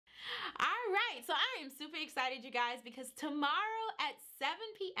right, so I am super excited, you guys, because tomorrow at 7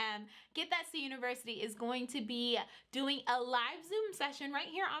 p.m., Get That C University is going to be doing a live Zoom session right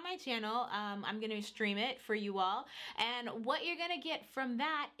here on my channel. I'm going to stream it for you all, and what you're going to get from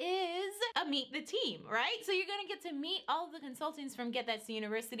that is a meet the team, right? So you're going to get to meet all of the consultants from Get That C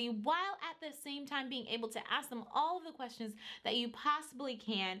University while at the same time being able to ask them all of the questions that you possibly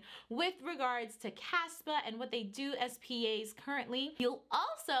can with regards to CASPA and what they do as PAs currently. You'll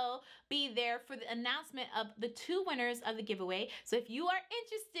also be there for the announcement of the 2 winners of the giveaway. So if you are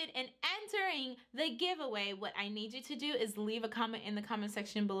interested in entering the giveaway, what I need you to do is leave a comment in the comment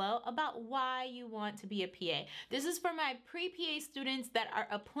section below about why you want to be a PA. This is for my pre-PA students that are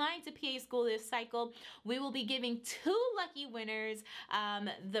applying to PA school this cycle. We will be giving 2 lucky winners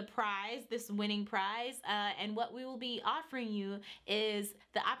the prize, this winning prize, and what we will be offering you is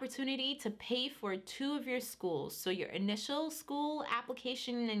the opportunity to pay for 2 of your schools. So your initial school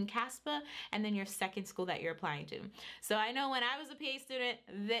application in CASPA, and then your second school that you're applying to. So I know when I was a PA student,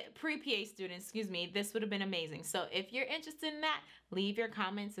 pre-PA student, excuse me, this would have been amazing. So if you're interested in that, leave your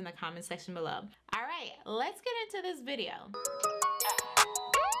comments in the comment section below. All right, let's get into this video.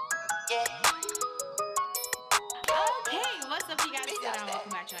 Okay, what's up, you guys?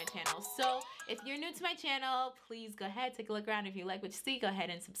 Welcome back to my channel. So if you're new to my channel, please go ahead, take a look around. If you like what you see, go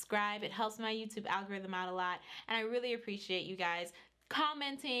ahead and subscribe. It helps my YouTube algorithm out a lot, and I really appreciate you guys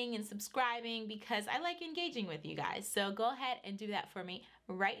commenting and subscribing because I like engaging with you guys. So go ahead and do that for me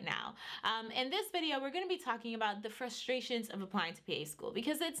right now. In this video, we're going to be talking about the frustrations of applying to PA school,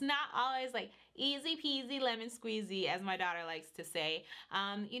 because it's not always like easy peasy lemon squeezy, as my daughter likes to say.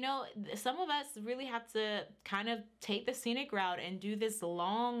 You know, some of us really have to kind of take the scenic route and do this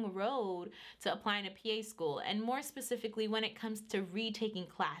long road to applying to PA school, and more specifically when it comes to retaking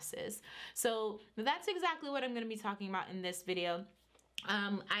classes. So that's exactly what I'm going to be talking about in this video.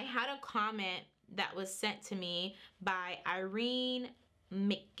 I had a comment that was sent to me by Irene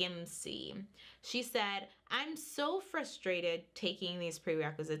McGimsey. She said, "I'm so frustrated taking these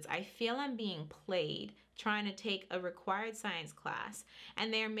prerequisites. I feel I'm being played trying to take a required science class,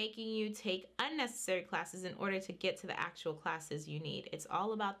 and they're making you take unnecessary classes in order to get to the actual classes you need. It's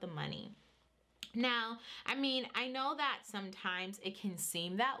all about the money." Now, I mean, I know that sometimes it can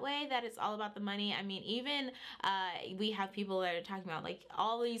seem that way, that it's all about the money. I mean, even we have people that are talking about like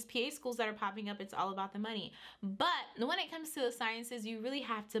all these PA schools that are popping up, it's all about the money. But when it comes to the sciences, you really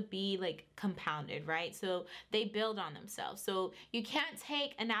have to be like compounded, right? So they build on themselves. So you can't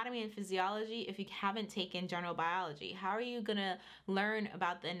take anatomy and physiology if you haven't taken general biology. How are you gonna learn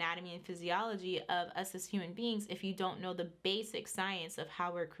about the anatomy and physiology of us as human beings if you don't know the basic science of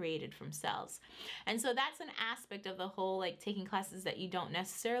how we're created from cells? And so that's an aspect of the whole, like, taking classes that you don't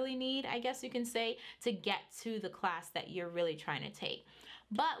necessarily need, I guess you can say, to get to the class that you're really trying to take.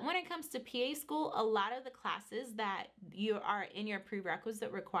 But when it comes to PA school, a lot of the classes that you are in your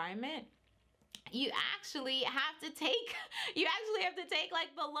prerequisite requirement, you actually have to take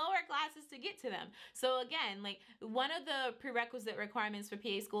like the lower classes to get to them. So again, like, one of the prerequisite requirements for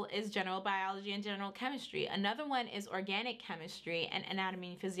PA school is general biology and general chemistry. Another one is organic chemistry and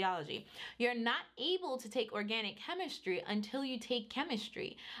anatomy and physiology. You're not able to take organic chemistry until you take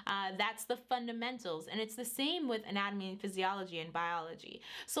chemistry. That's the fundamentals, and it's the same with anatomy and physiology and biology.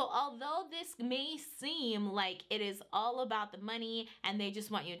 So although this may seem like it is all about the money and they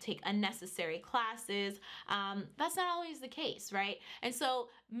just want you to take unnecessary classes, that's not always the case, right? And so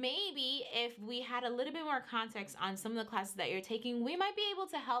maybe if we had a little bit more context on some of the classes that you're taking, we might be able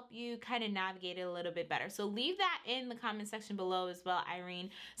to help you kind of navigate it a little bit better. So leave that in the comment section below as well,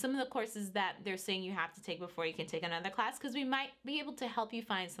 Irene, some of the courses that they're saying you have to take before you can take another class, because we might be able to help you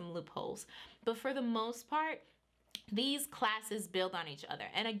find some loopholes. But for the most part, these classes build on each other.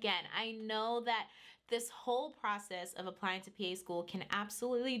 And again, I know that this whole process of applying to PA school can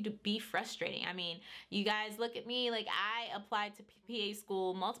absolutely be frustrating. I mean, you guys look at me, like, I applied to PA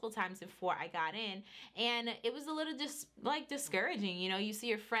school multiple times before I got in, and it was a little just like discouraging. You know, you see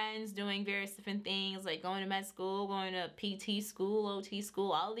your friends doing various different things, like going to med school, going to PT school, OT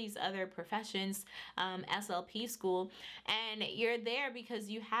school, all these other professions, SLP school, and you're there because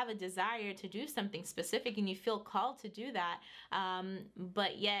you have a desire to do something specific and you feel called to do that,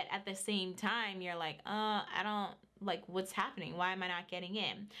 but yet at the same time you're like, I don't like what's happening. Why am I not getting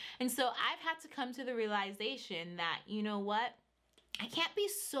in? And so I've had to come to the realization that, you know what? I can't be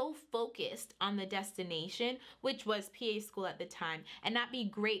so focused on the destination, which was PA school at the time, and not be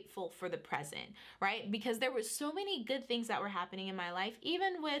grateful for the present, right? Because there were so many good things that were happening in my life,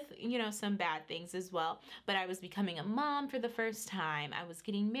 even with, you know, some bad things as well. But I was becoming a mom for the first time. I was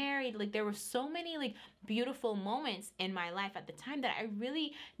getting married. Like, there were so many like beautiful moments in my life at the time that I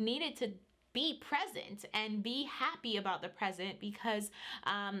really needed to be present and be happy about the present, because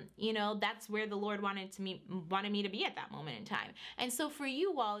that's where the Lord wanted me to be at that moment in time. And so for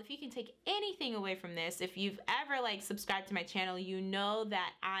you all, if you can take anything away from this, if you've ever like subscribed to my channel, you know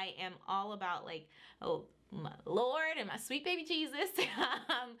that I am all about like, oh, my Lord and my sweet baby Jesus.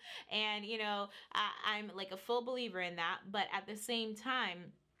 And I'm like a full believer in that. But at the same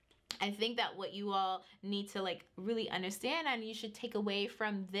time, I think that what you all need to like really understand, and you should take away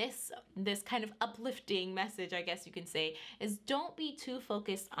from this kind of uplifting message, I guess you can say, is don't be too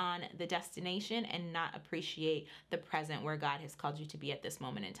focused on the destination and not appreciate the present where God has called you to be at this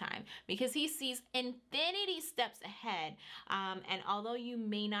moment in time, because he sees infinity steps ahead. And although you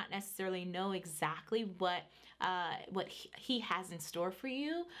may not necessarily know exactly what he has in store for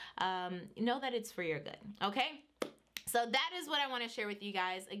you, know that it's for your good. Okay? So that is what I want to share with you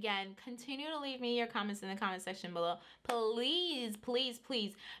guys. Again, continue to leave me your comments in the comment section below. Please, please,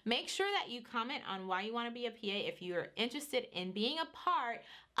 please make sure that you comment on why you want to be a PA if you are interested in being a part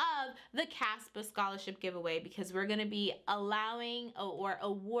of the CASPA scholarship giveaway, because we're going to be allowing or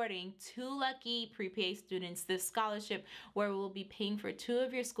awarding 2 lucky pre-PA students this scholarship, where we'll be paying for 2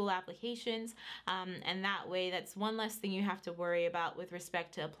 of your school applications. And that way, that's one less thing you have to worry about with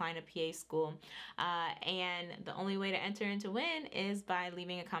respect to applying to PA school. And the only way to enter and to win is by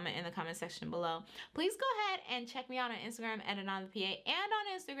leaving a comment in the comment section below. Please go ahead and check me out on Instagram at AdannaThePA and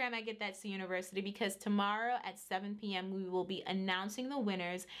on Instagram at Get That C University, because tomorrow at 7 p.m. we will be announcing the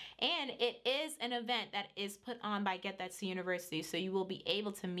winners. And it is an event that is put on by Get That C University, so you will be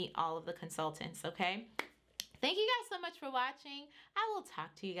able to meet all of the consultants, okay? Thank you guys so much for watching. I will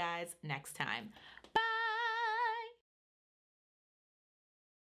talk to you guys next time.